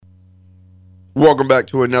Welcome back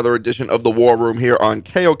to another edition of the War Room here on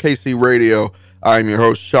KLKC Radio. I'm your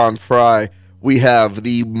host, Sean Fry. We have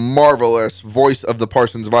the marvelous voice of the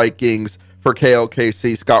Parsons Vikings for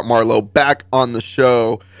KLKC, Scott Marlow, back on the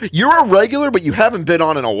show. You're a regular, but you haven't been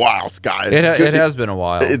on in a while, Scott. It has been a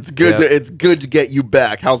while. It's good. Yeah. It's good to get you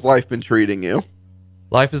back. How's life been treating you?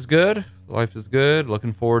 Life is good. Life is good.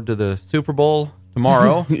 Looking forward to the Super Bowl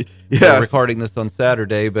tomorrow. Yes. We're recording this on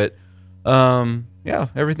Saturday, but yeah,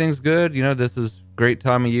 everything's good. You know, this is a great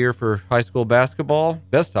time of year for high school basketball.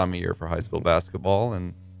 Best time of year for high school basketball,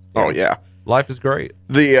 and life is great.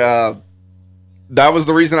 That was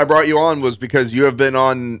the reason I brought you on, was because you have been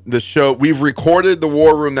on the show. We've recorded the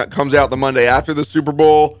War Room that comes out the Monday after the Super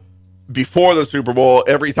Bowl, before the Super Bowl,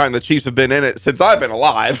 every time the Chiefs have been in it since I've been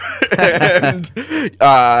alive. And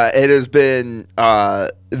it has been,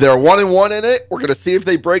 they're 1-1 in it. We're going to see if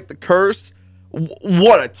they break the curse.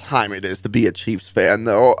 What a time it is to be a Chiefs fan,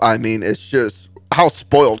 though. I mean, it's just, how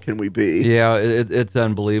spoiled can we be? Yeah, it's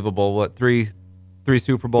unbelievable. What, three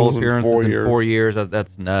Super Bowl appearances in 4 years?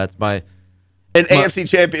 That's nuts. And AFC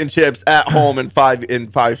championships at home in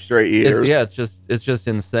five straight years. It's just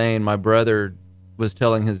insane. My brother was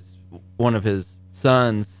telling one of his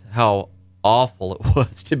sons how awful it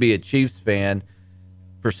was to be a Chiefs fan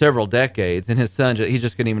for several decades, and his son, he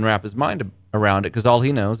just couldn't even wrap his mind around it, because all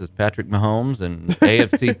he knows is Patrick Mahomes and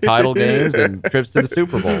AFC title games and trips to the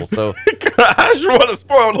Super Bowl. So, gosh, what a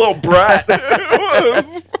spoiled little brat!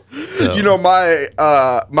 So. You know,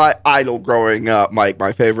 my idol growing up,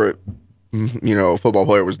 my favorite, football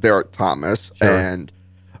player was Derek Thomas. Sure. And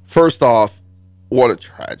first off, what a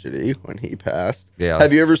tragedy when he passed. Yeah.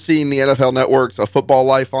 Have you ever seen the NFL Network's A Football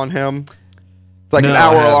Life on him? It's like an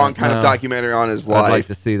hour-long kind of documentary on his life. I'd like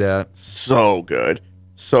to see that. So good.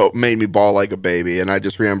 So it made me bawl like a baby. And I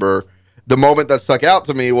just remember the moment that stuck out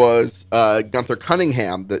to me was Gunther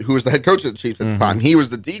Cunningham, who was the head coach of the Chiefs at the time. He was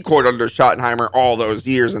the D-court under Schottenheimer all those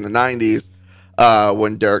years in the 90s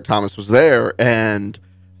when Derek Thomas was there. And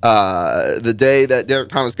the day that Derek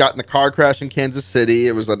Thomas got in the car crash in Kansas City,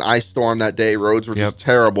 it was an ice storm that day. Roads were just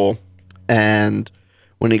terrible. And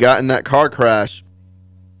when he got in that car crash,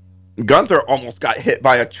 Gunther almost got hit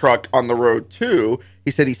by a truck on the road too. He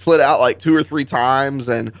said he slid out like 2 or 3 times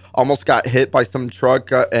and almost got hit by some truck.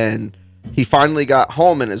 And he finally got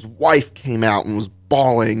home, and his wife came out and was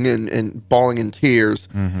bawling and bawling in tears.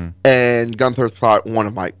 Mm-hmm. And Gunther thought, one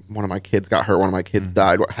of my kids got hurt. One of my kids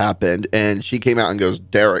died. What happened? And she came out and goes,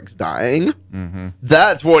 Derek's dying. Mm-hmm.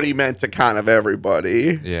 That's what he meant to kind of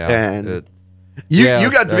everybody. Yeah. And you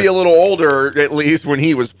got to be a little older, at least, when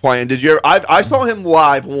he was playing. Did you ever? I saw him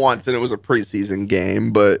live once, and it was a preseason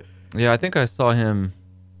game, but yeah, I think I saw him.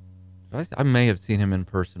 I may have seen him in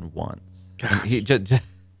person once. And he just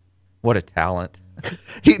what a talent.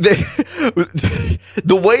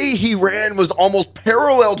 The way he ran was almost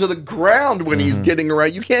parallel to the ground when he's getting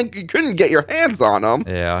around. You couldn't get your hands on him.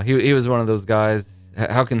 Yeah, he was one of those guys.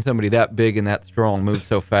 How can somebody that big and that strong move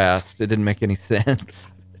so fast? It didn't make any sense.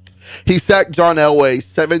 He sacked John Elway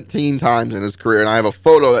 17 times in his career, and I have a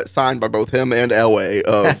photo that's signed by both him and Elway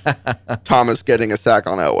of Thomas getting a sack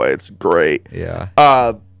on Elway. It's great. Yeah.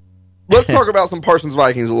 Let's talk about some Parsons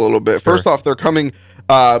Vikings a little bit. Sure. First off, they're coming.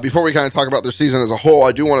 Before we kind of talk about their season as a whole,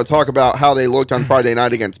 I do want to talk about how they looked on Friday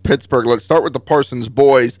night against Pittsburgh. Let's start with the Parsons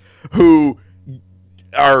boys, who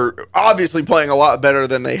are obviously playing a lot better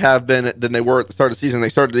than they were at the start of the season. They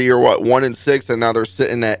started the year 1-6, and now they're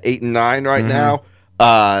sitting at 8-9 right now.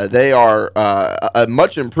 They are a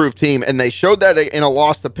much improved team, and they showed that in a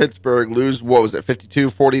loss to Pittsburgh. Lose, what was it,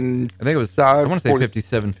 52-40? I think it was, I want to say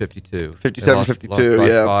 57-52. 57-52,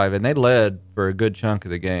 yeah. 5, and they led for a good chunk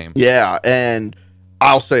of the game. Yeah, and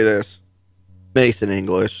I'll say this, Mason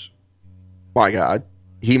English, my God,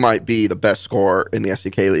 he might be the best scorer in the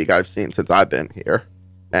SCK League I've seen since I've been here.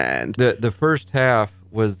 And the first half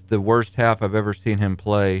was the worst half I've ever seen him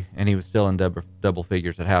play, and he was still in double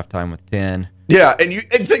figures at halftime with 10. Yeah, and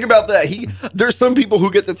think about that. There's some people who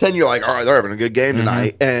get the 10, you're like, all right, they're having a good game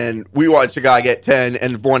tonight. And we watch a guy get 10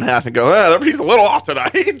 and one half and go, he's a little off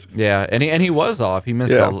tonight. Yeah, and he was off. He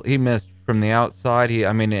missed he missed from the outside. He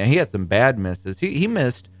had some bad misses. He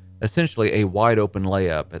missed essentially a wide open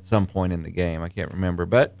layup at some point in the game. I can't remember,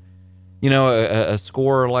 but a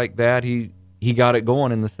scorer like that, he got it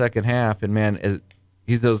going in the second half, and man,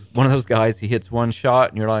 he's one of those guys. He hits one shot,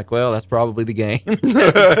 and you're like, well, that's probably the game,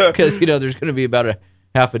 because there's going to be about a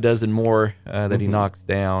half a dozen more that he knocks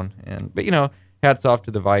down. But hats off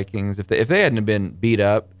to the Vikings. If they hadn't been beat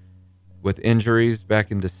up with injuries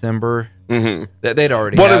back in December, they'd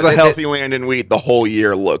already. What does a healthy Landon Wheat the whole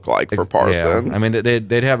year look like for Parsons? Yeah. I mean,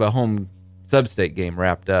 they'd have a home sub-state game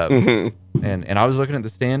wrapped up. Mm-hmm. And I was looking at the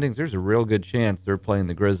standings. There's a real good chance they're playing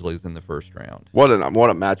the Grizzlies in the first round. What a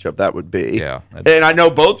matchup that would be. Yeah. And I know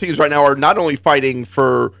both teams right now are not only fighting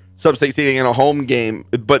for sub-state seeding in a home game,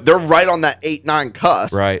 but they're right on that 8-9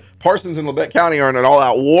 cusp. Right. Parsons and Labette County are in an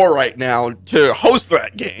all-out war right now to host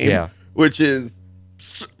that game, which is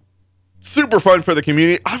super fun for the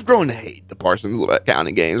community. I've grown to hate the Parsons Labette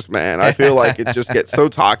County games, man. I feel like it just gets so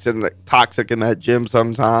toxic in that gym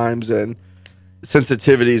sometimes, and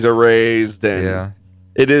sensitivities are raised, and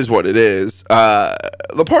it is what it is.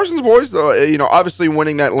 The Parsons boys, though, obviously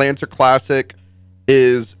winning that Lancer Classic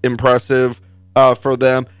is impressive for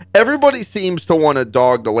them. Everybody seems to want to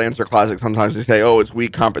dog the Lancer Classic. Sometimes they say, oh, it's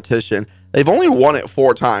weak competition. They've only won it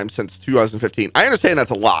 4 times since 2015. I understand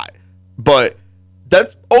that's a lot, but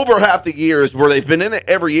that's over half the years where they've been in it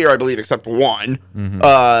every year, I believe, except one.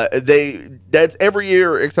 Mm-hmm. That's every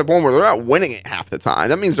year except one where they're not winning it half the time.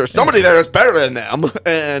 That means there's somebody there that's better than them.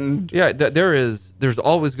 And there's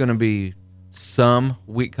always going to be some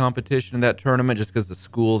weak competition in that tournament just because the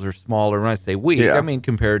schools are smaller. When I say weak, I mean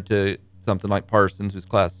compared to something like Parsons, who's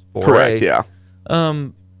Class 4A. Correct, yeah.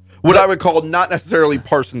 What I would call not necessarily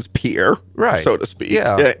Parsons' peer, right, so to speak.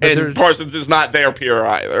 Yeah. And Parsons is not their peer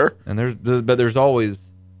either. And there's always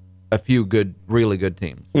a few really good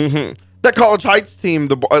teams. Mm-hmm. That College Heights team,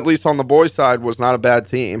 at least on the boys' side, was not a bad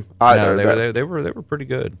team either. No, they were pretty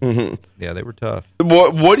good. Mm-hmm. Yeah, they were tough.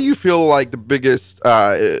 What do you feel like the biggest?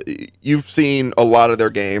 You've seen a lot of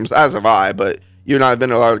their games, as have I, but you and I have been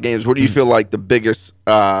to a lot of games. What do you feel like the biggest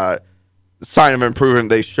sign of improvement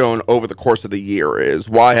they've shown over the course of the year is?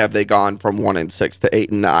 Why have they gone from 1-6 to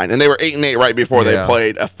 8-9? And they were 8-8 right before they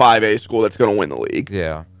played a 5A school that's going to win the league.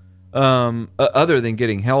 Yeah. Other than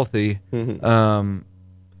getting healthy,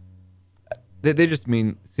 they just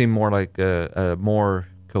seem more like a more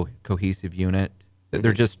cohesive unit.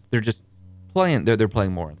 They're just playing. They're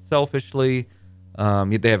playing more unselfishly.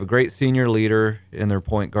 They have a great senior leader in their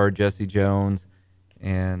point guard, Jesse Jones,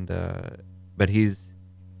 but he's.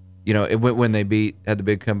 When they had the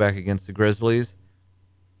big comeback against the Grizzlies,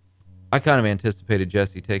 I kind of anticipated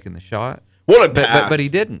Jesse taking the shot. What a pass! But he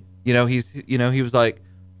didn't. He was like,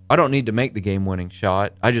 I don't need to make the game-winning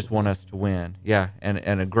shot. I just want us to win. Yeah,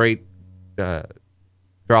 and a great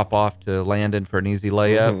drop off to Landon for an easy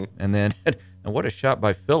layup, and then and what a shot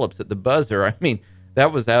by Phillips at the buzzer. I mean,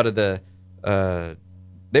 that was out of the.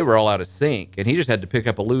 They were all out of sync, and he just had to pick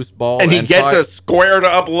up a loose ball. And he gets a squared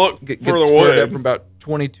up look for the wood. Up from about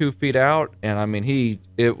 22 feet out, and I mean,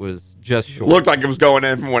 it was just short. Looked like it was going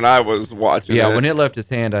in when I was watching. Yeah, when it left his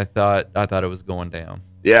hand, I thought it was going down.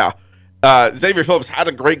 Yeah. Xavier Phillips had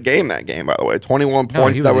a great game that game, by the way. 21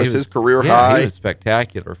 points. That was his career high. He was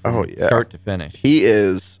spectacular from start to finish. He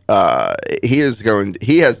has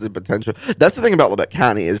the potential. That's the thing about Labette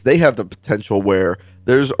County is they have the potential where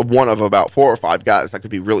there's one of about 4 or 5 guys that could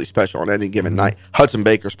be really special on any given night. Hudson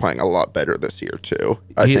Baker's playing a lot better this year, too.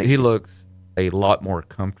 He looks a lot more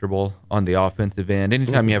comfortable on the offensive end.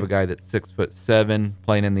 Anytime you have a guy that's 6'7"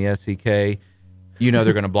 playing in the SEK,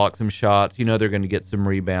 they're going to block some shots. They're going to get some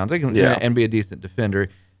rebounds. And be a decent defender.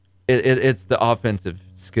 It's the offensive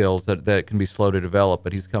skills that can be slow to develop,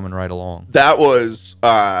 but he's coming right along. That was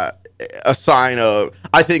a sign of,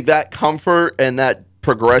 I think, that comfort and that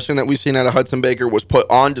progression that we've seen out of Hudson Baker was put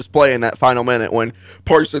on display in that final minute when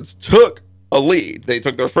Parsons took a lead. They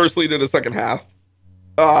took their first lead in the second half.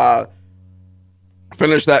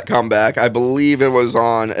 Finished that comeback. I believe it was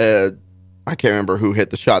on I can't remember who hit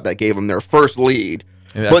the shot that gave them their first lead.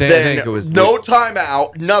 But then it was no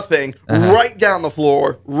timeout, nothing, right down the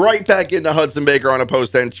floor, right back into Hudson Baker on a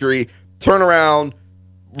post entry, turn around,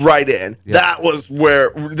 right in. Yep. That was where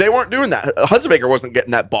they weren't doing that. Hudson Baker wasn't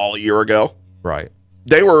getting that ball a year ago. Right.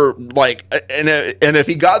 They were like, and if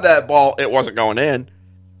he got that ball, it wasn't going in.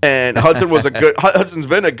 And Hudson's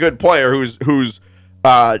been a good player who's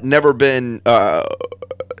never been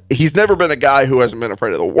he's never been a guy who hasn't been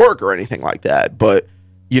afraid of the work or anything like that. But,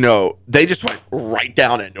 they just went right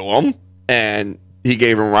down into him, and he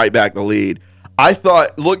gave him right back the lead. I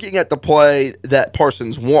thought, looking at the play that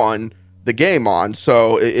Parsons won the game on,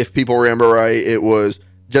 so if people remember right, it was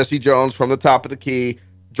Jesse Jones from the top of the key,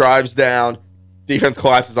 drives down, defense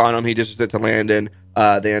collapses on him, he dishes it to Landon,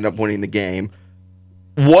 they end up winning the game.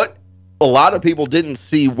 What a lot of people didn't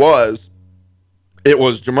see was it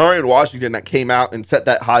was Jamarian Washington that came out and set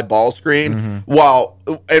that high ball screen. While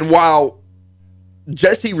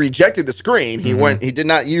Jesse rejected the screen, he did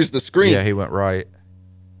not use the screen. Yeah, he went right.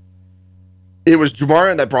 It was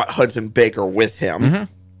Jamarian that brought Hudson Baker with him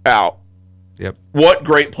out. Yep. What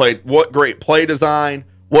great play design.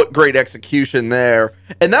 what great execution there.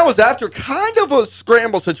 And that was after kind of a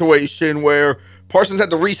scramble situation where Parsons had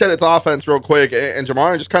to reset its offense real quick, and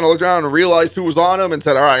Jamarian just kind of looked around and realized who was on him and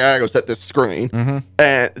said, all right, I got to go set this screen. Mm-hmm.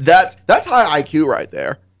 And that's high IQ right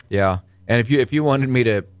there. Yeah. And if you wanted me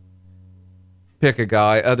to pick a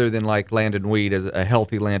guy other than like Landon Wheat, as a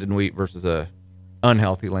healthy Landon Wheat versus a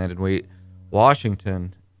unhealthy Landon Wheat,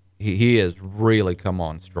 Washington, he has really come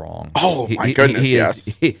on strong. Oh, my goodness,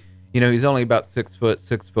 yes. He's only about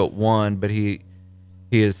 6'1", but he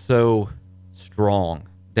is so strong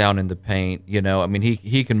down in the paint. I mean,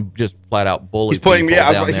 he can just flat out bully. He's playing,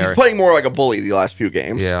 people he's playing more like a bully the last few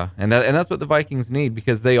games. Yeah, and that's what the Vikings need,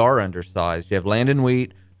 because they are undersized. You have Landon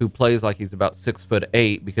Wheat, who plays like he's about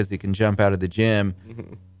 6'8" because he can jump out of the gym.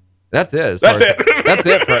 Mm-hmm. That's it. That's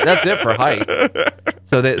it for height.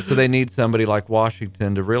 So they need somebody like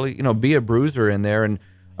Washington to really, be a bruiser in there. And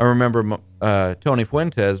I remember Tony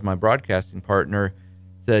Fuentes, my broadcasting partner,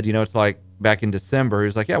 said, it's like back in December, he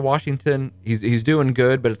was like, yeah, Washington, he's doing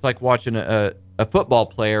good, but it's like watching a football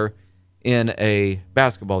player in a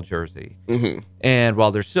basketball jersey. Mm-hmm. And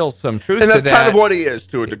while there's still some truth to that, and that's kind of what he is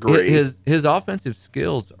to a degree. His offensive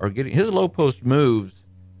skills are getting, his low post moves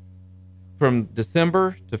from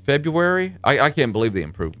December to February, I can't believe the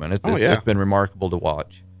improvement. It's been remarkable to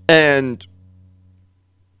watch. And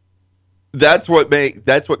that's what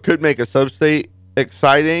could make a sub-state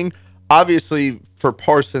exciting. Obviously, for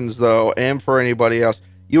Parsons, though, and for anybody else,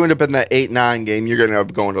 you end up in that 8-9 game, you're going to end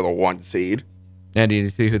up going to the 1 seed. And do you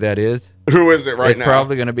see who that is? Who is it now? It's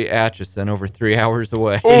probably going to be Atchison, over 3 hours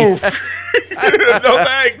away. Oof. No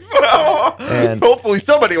thanks. And hopefully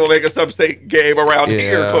somebody will make a sub-state game around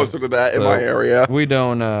here closer to that in my area. We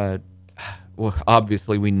don't,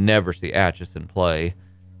 obviously we never see Atchison play.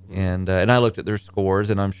 And I looked at their scores,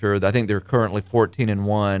 and I'm sure I think they're currently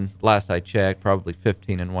 14-1. Last I checked, probably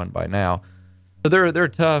 15-1 by now. So they're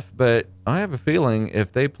tough, but I have a feeling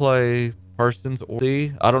if they play Parsons or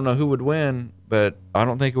D, I don't know who would win, but I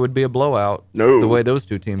don't think it would be a blowout. No, the way those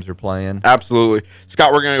two teams are playing. Absolutely,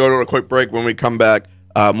 Scott. We're going to go to a quick break. When we come back,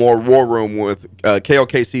 more War Room with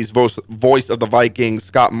KLKC's voice of the Vikings,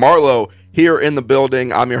 Scott Marlow, here in the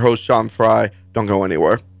building. I'm your host, Sean Fry. Don't go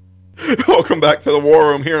anywhere. Welcome back to the War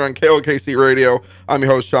Room here on KLKC Radio. I'm your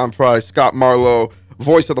host, Sean Fry. Scott Marlow,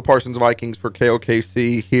 voice of the Parsons Vikings for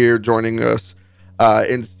KLKC, here joining us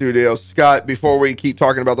in studio. Scott, before we keep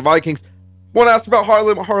talking about the Vikings, want to ask about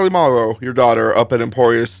Harley Marlow, your daughter, up at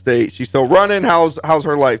Emporia State. She's still running. How's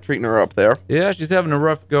her life treating her up there? Yeah, she's having a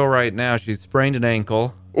rough go right now. She's sprained an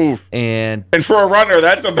ankle. Oof. And for a runner,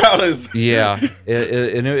 that's about as... Yeah,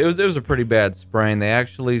 it was a pretty bad sprain. They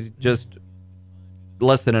actually just...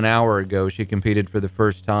 less than an hour ago, she competed for the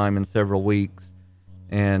first time in several weeks,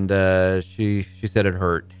 and she said it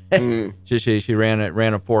hurt. She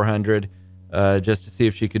ran a 400 just to see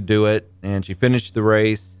if she could do it, and she finished the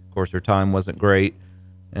race. Of course, her time wasn't great,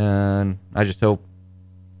 and I just hope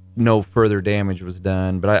no further damage was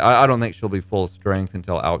done. But I don't think she'll be full strength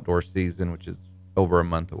until outdoor season, which is over a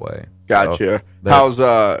month away. Gotcha.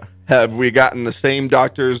 So, have we gotten the same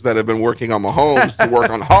doctors that have been working on Mahomes to work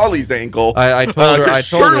on Holly's ankle? I told her.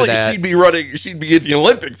 Surely that. she'd be running. She'd be in the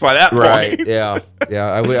Olympics by that right, point. Right?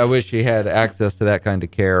 Yeah. I wish she had access to that kind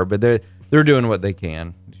of care, but they're doing what they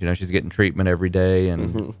can. She's getting treatment every day,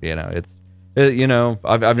 and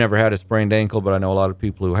I've never had a sprained ankle, but I know a lot of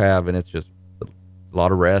people who have, and it's just a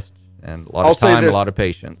lot of rest and a lot of time, a lot of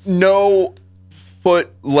patience. No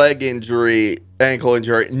foot, leg injury, ankle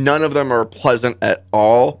injury, none of them are pleasant at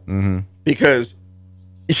all, because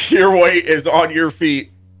your weight is on your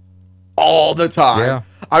feet all the time. Yeah.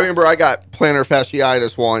 I remember I got plantar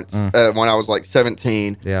fasciitis once when I was like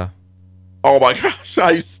 17. Yeah. Oh my gosh,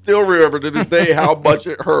 I still remember to this day how much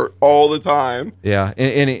it hurt all the time. Yeah,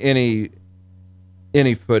 any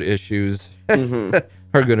foot issues are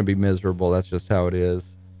going to be miserable. That's just how it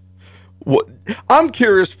is. I'm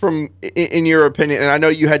curious, in your opinion, and I know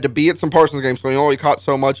you had to be at some Parsons games, so you only caught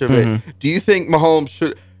so much of it. Do you think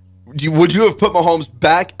Mahomes would you have put Mahomes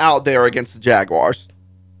back out there against the Jaguars?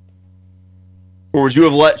 Or would you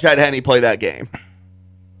have let Chad Henne play that game?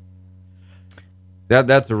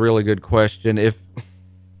 That's a really good question. If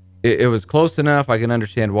it was close enough, I can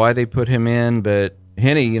understand why they put him in, but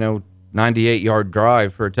Henne, 98-yard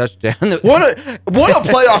drive for a touchdown. What a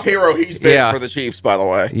playoff hero he's been for the Chiefs, by the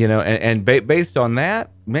way. And based on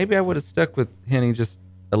that, maybe I would have stuck with Henne just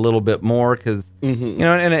a little bit more because,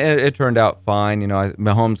 and it turned out fine.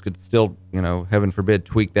 Mahomes could still, heaven forbid,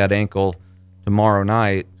 tweak that ankle tomorrow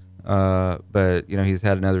night. But, he's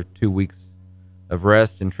had another 2 weeks of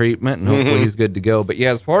rest and treatment, and hopefully he's good to go. But,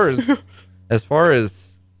 yeah, as far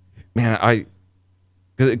as, man,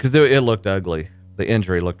 because it looked ugly. the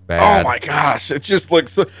injury looked bad. Oh my gosh, it just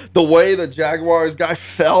looks the way the Jaguars guy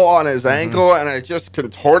fell on his ankle and it just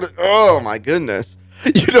contorted. Oh my goodness.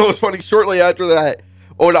 You know, it's funny. Shortly after that,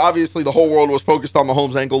 obviously the whole world was focused on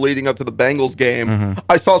Mahomes' ankle leading up to the Bengals game.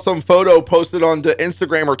 I saw some photo posted onto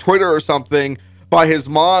Instagram or Twitter or something by his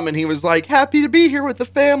mom, and he was like, happy to be here with the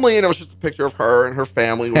family. And it was just a picture of her and her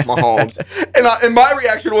family with Mahomes. and my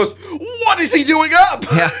reaction was, what is he doing up?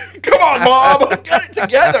 Yeah. Come on, Mom. Get it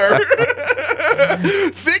together.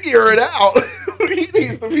 Figure it out. He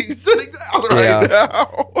needs to be sitting down right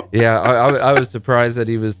now. Yeah, I was surprised that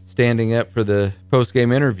he was standing up for the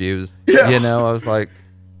post-game interviews. Yeah. You know, I was like,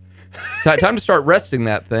 time to start resting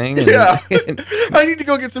that thing. I need to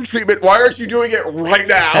go get some treatment. Why aren't you doing it right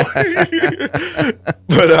now?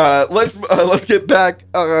 But let's get back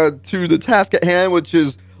to the task at hand, which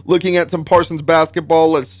is looking at some Parsons basketball.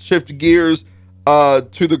 Let's shift gears to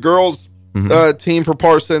the girls team for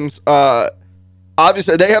Parsons.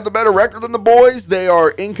 Obviously, they have the better record than the boys. They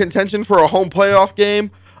are in contention for a home playoff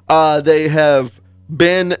game. They have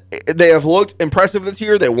looked impressive this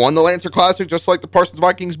year. They won the Lancer Classic just like the Parsons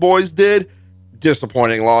Vikings boys did.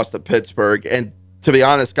 Disappointing loss to Pittsburgh. And to be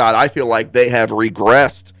honest, Scott, I feel like they have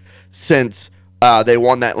regressed since they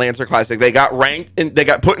won that Lancer Classic. They got ranked and they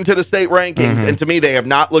got put into the state rankings. And to me, they have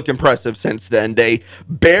not looked impressive since then. They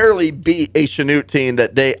barely beat a Chanute team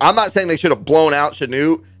I'm not saying they should have blown out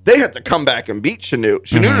Chanute. They had to come back and beat Chanute.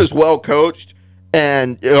 Chanute is well coached.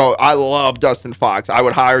 And, you know, I love Dustin Fox. I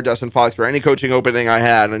would hire Dustin Fox for any coaching opening I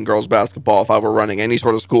had in girls basketball. If I were running any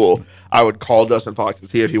sort of school, I would call Dustin Fox and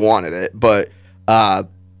see if he wanted it. But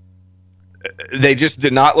they just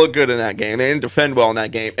did not look good in that game. They didn't defend well in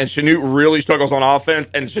that game. And Chanute really struggles on offense,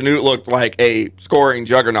 and Chanute looked like a scoring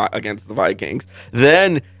juggernaut against the Vikings.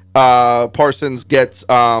 Then Parsons gets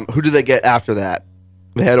who did they get after that?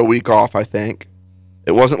 They had a week off, I think.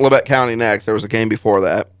 It wasn't Labette County next. There was a game before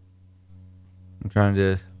that. I'm trying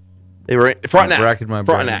to. They were Frontenac.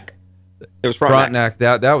 Frontenac. It was Frontenac.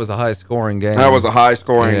 That was a high scoring game. That was a high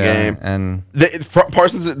scoring game. And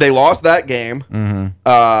Parsons, they lost that game.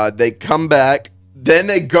 They come back. Then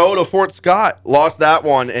they go to Fort Scott. Lost that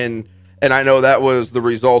one, and I know that was the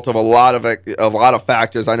result of a lot of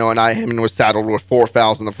factors. I know Anaya Hammond was saddled with 4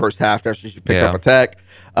 fouls in the first half after she picked up a tech.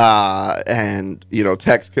 And you know,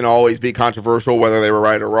 techs can always be controversial whether they were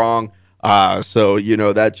right or wrong. So you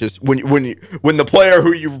know that just when the player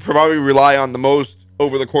who you probably rely on the most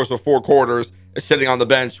over the course of 4 quarters is sitting on the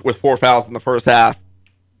bench with 4 fouls in the first half,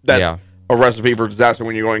 that's a recipe for disaster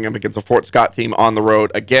when you're going up against a Fort Scott team on the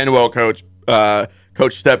road. Again, well coached.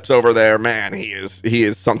 Coach Steps over there, man. He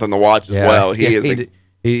is something to watch as well.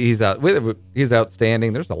 He's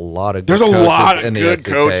outstanding. There's a lot of good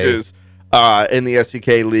coaches in the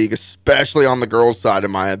SEK league, especially on the girls' side,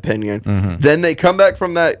 in my opinion. Then they come back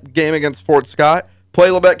from that game against Fort Scott, play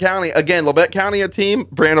Labette County. Again, Labette County, a team,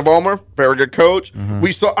 Brianna Vollmer, very good coach.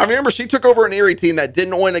 I remember she took over an Erie team that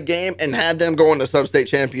didn't win a game and had them going to sub-state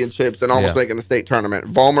championships and almost making the state tournament.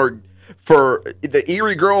 Vollmer, for the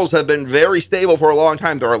Erie girls, have been very stable for a long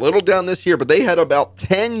time. They're a little down this year, but they had about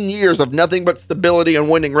 10 years of nothing but stability and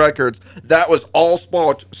winning records. That was all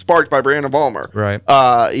sparked by Brianna Vollmer. Right.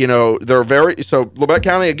 You know, so Labette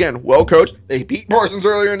County, again, well coached. They beat Parsons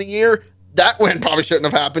earlier in the year. That win probably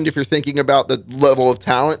shouldn't have happened if you're thinking about the level of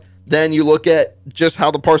talent. Then you look at just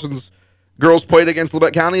how the Parsons girls played against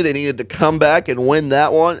Labette County. They needed to come back and win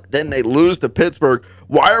that one. Then they lose to Pittsburgh.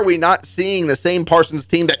 Why are we not seeing the same Parsons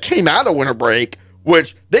team that came out of winter break,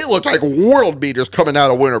 which they looked like world beaters coming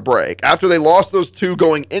out of winter break? After they lost those 2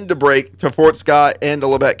 going into break to Fort Scott and to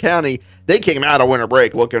Labette County, they came out of winter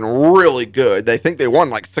break looking really good. They think they won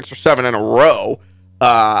like 6 or 7 in a row.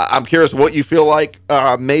 I'm curious what you feel like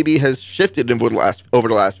maybe has shifted over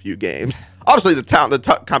the last few games. Obviously,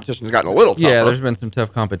 the competition has gotten a little tougher. Yeah, there's been some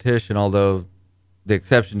tough competition, although the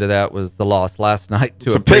exception to that was the loss last night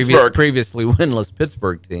to a previously winless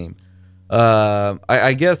Pittsburgh team.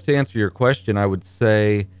 I guess to answer your question, I would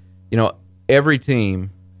say, you know, every team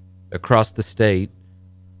across the state,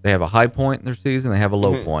 they have a high point in their season, they have a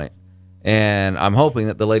low point. And I'm hoping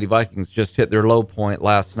that the Lady Vikings just hit their low point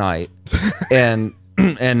last night, and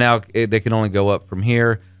now they can only go up from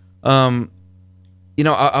here. You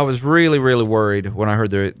know, I was really, really worried when I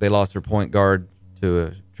heard they lost their point guard to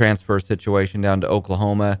a transfer situation down to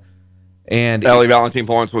Oklahoma. And Ellie Valentine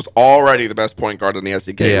Florence was already the best point guard in the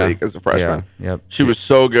SEK league as a freshman. She was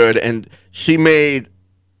so good, and she made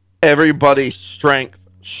everybody's strength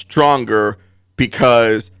stronger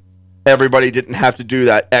because everybody didn't have to do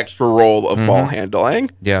that extra role of ball handling.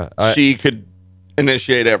 Yeah. She could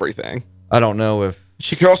initiate everything. I don't know if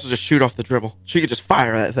She could also just shoot off the dribble. She could just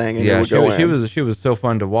fire that thing and it would go in. She was so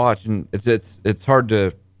fun to watch, and it's hard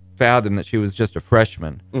to fathom that she was just a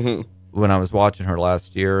freshman when I was watching her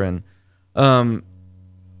last year. And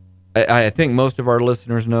I think most of our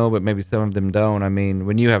listeners know, but maybe some of them don't. I mean,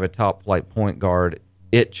 when you have a top flight point guard,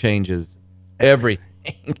 it changes everything.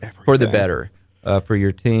 For the better for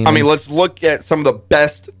your team. I mean, let's look at some of the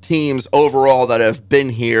best teams overall that have been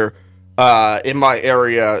here in my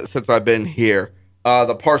area since I've been here.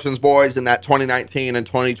 The Parsons boys in that 2019 and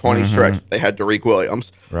 2020 stretch, they had Derek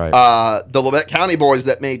Williams. Right. The Labette County boys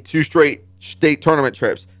that made 2 straight state tournament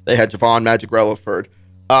trips, they had Javon Magic Relaford.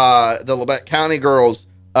 The Labette County girls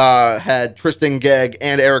had Tristan Gegg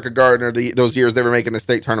and Erica Gardner those years they were making the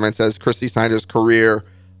state tournaments as Christy Snyder's career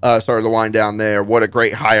started to wind down there. What a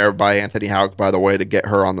great hire by Anthony Houck, by the way, to get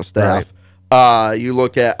her on the staff.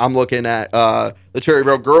 Right. I'm looking at the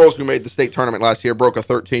Cherryville girls who made the state tournament last year, broke a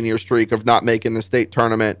 13-year streak of not making the state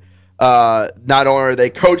tournament. Not only are they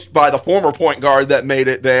coached by the former point guard that made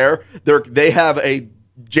it there, they have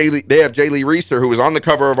Jaylee Reeser, who was on the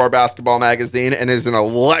cover of our basketball magazine and is an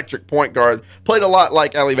electric point guard. Played a lot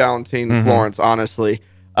like Ellie Valentine Florence, honestly.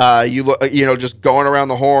 Just going around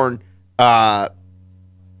the horn,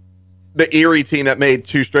 the Erie team that made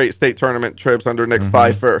 2 straight state tournament trips under Nick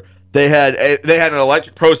Pfeiffer. They had an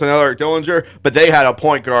electric post and Eric Dillinger, but they had a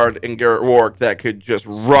point guard in Garrett Rourke that could just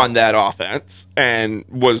run that offense and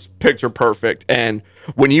was picture perfect. And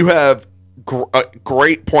when you have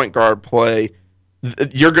great point guard play,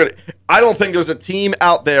 I don't think there's a team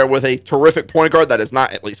out there with a terrific point guard that is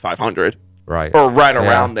not at least 500, right, or right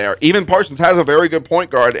around there. Even Parsons has a very good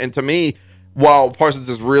point guard, and to me, while Parsons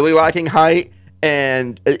is really lacking height,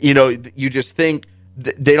 and you just think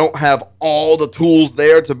they don't have all the tools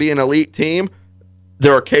there to be an elite team,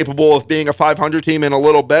 they're capable of being a 500 team and a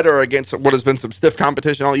little better against what has been some stiff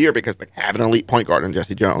competition all year because they have an elite point guard in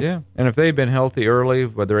Jesse Jones. Yeah, and if they'd been healthy early,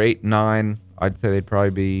 whether 8 and 9, I'd say they'd probably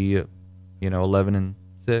be 11 and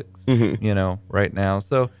 6, right now.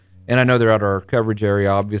 So, and I know they're out of our coverage area,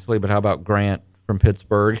 obviously, but how about Grant from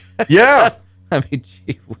Pittsburgh? Yeah. I mean,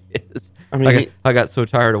 gee whiz. I got so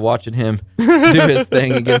tired of watching him do his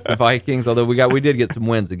thing against the Vikings, although we did get some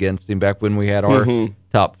wins against him back when we had our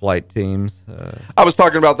top flight teams. I was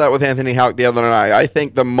talking about that with Anthony Houck the other night. I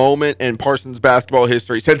think the moment in Parsons basketball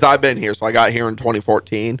history, since I've been here, so I got here in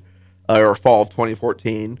 2014, or fall of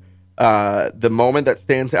 2014, the moment that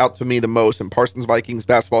stands out to me the most in Parsons Vikings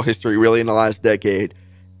basketball history, really in the last decade,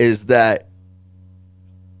 is that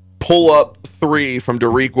pull-up 3 from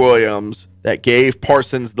Derek Williams that gave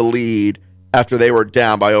Parsons the lead after they were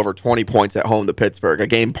down by over 20 points at home to Pittsburgh, a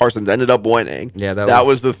game Parsons ended up winning. Yeah, that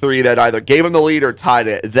was the 3 that either gave him the lead or tied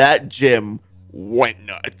it. That gym went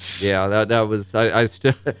nuts. Yeah, that was. I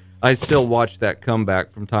still watch that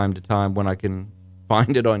comeback from time to time when I can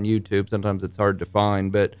find it on YouTube. Sometimes it's hard to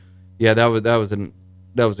find, but yeah, that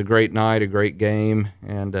was a great night, a great game,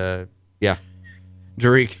 and yeah,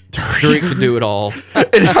 Derek could do it all.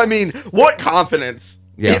 And I mean, what confidence!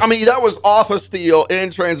 Yeah. I mean, that was off a steal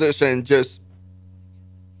in transition, just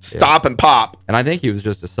stop and pop. And I think he was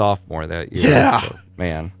just a sophomore that year. Yeah, so,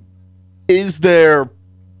 man. Is there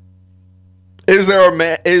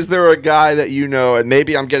a guy that and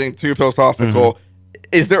maybe I'm getting too philosophical?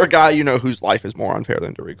 Is there a guy whose life is more unfair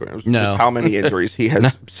than Derek Williams? No. Just how many injuries he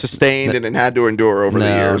has sustained and had to endure over the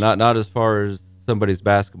years? Not as far as somebody's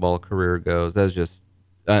basketball career goes. That's just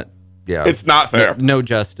it's not fair. No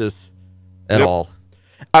justice at all.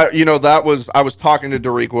 I was talking to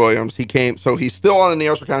Derek Williams. He came, so he's still on the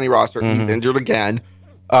Neosho County roster. He's injured again,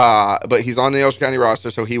 but he's on the Neosho County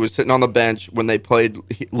roster. So he was sitting on the bench when they played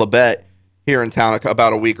Labette here in town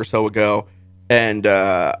about a week or so ago, and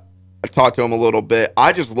I talked to him a little bit.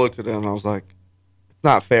 I just looked at him and I was like, "It's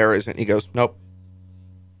not fair, isn't it?" He goes, "Nope,"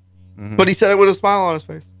 but he said it with a smile on his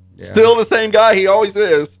face. Yeah. Still the same guy he always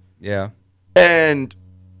is. Yeah, and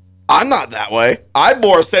I'm not that way. I'm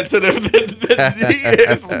more sensitive than he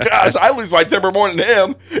is. Gosh, I lose my temper more than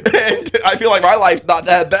him, and I feel like my life's not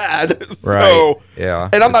that bad. Right. So, yeah.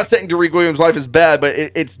 And I'm not saying Derek Williams' life is bad, but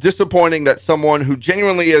it's disappointing that someone who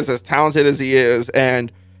genuinely is as talented as he is, and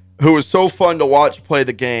who is so fun to watch play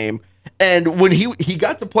the game, and when he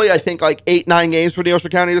got to play, I think like 8-9 games for Neosho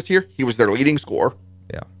County this year, he was their leading scorer.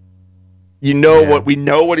 Yeah. We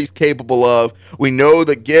know what he's capable of. We know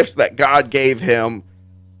the gifts that God gave him.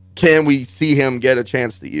 Can we see him get a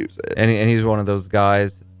chance to use it? And he's one of those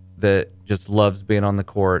guys that just loves being on the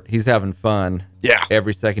court. He's having fun. Yeah.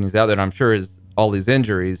 Every second he's out there. And I'm sure all these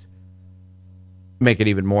injuries make it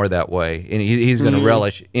even more that way. And he's going to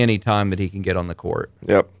relish any time that he can get on the court.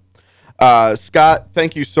 Yep. Scott,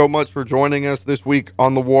 thank you so much for joining us this week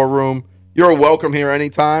on the War Room. You're welcome here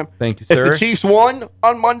anytime. Thank you, sir. If the Chiefs won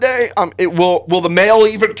on Monday, will the mail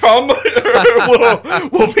even come?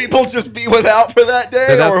 will people just be without for that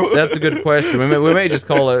day? That's a good question. We may just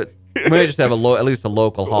call it. We may just have at least a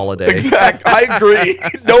local holiday. Exactly. I agree.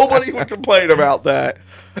 Nobody would complain about that.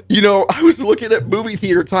 I was looking at movie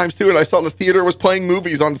theater times too, and I saw the theater was playing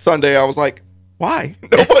movies on Sunday. I was like, why?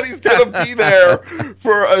 Nobody's gonna be there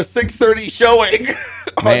for a 6:30 showing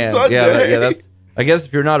on Sunday. Yeah. I guess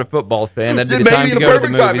if you're not a football fan, that'd be the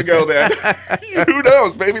perfect time to go then. Who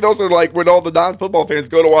knows? Maybe those are like when all the non-football fans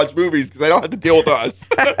go to watch movies because they don't have to deal with us.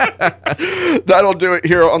 That'll do it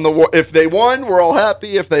here on the. If they won, we're all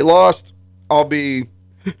happy. If they lost, I'll be.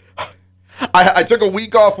 I took a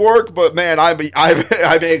week off work, but man, I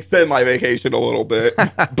may extend my vacation a little bit.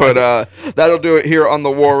 But that'll do it here on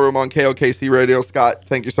the War Room on KLKC Radio. Scott,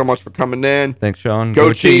 thank you so much for coming in. Thanks, Sean.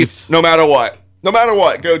 Go Chiefs. No matter what. No matter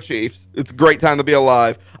what, go Chiefs. It's a great time to be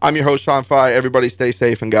alive. I'm your host, Sean Fye. Everybody stay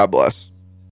safe and God bless.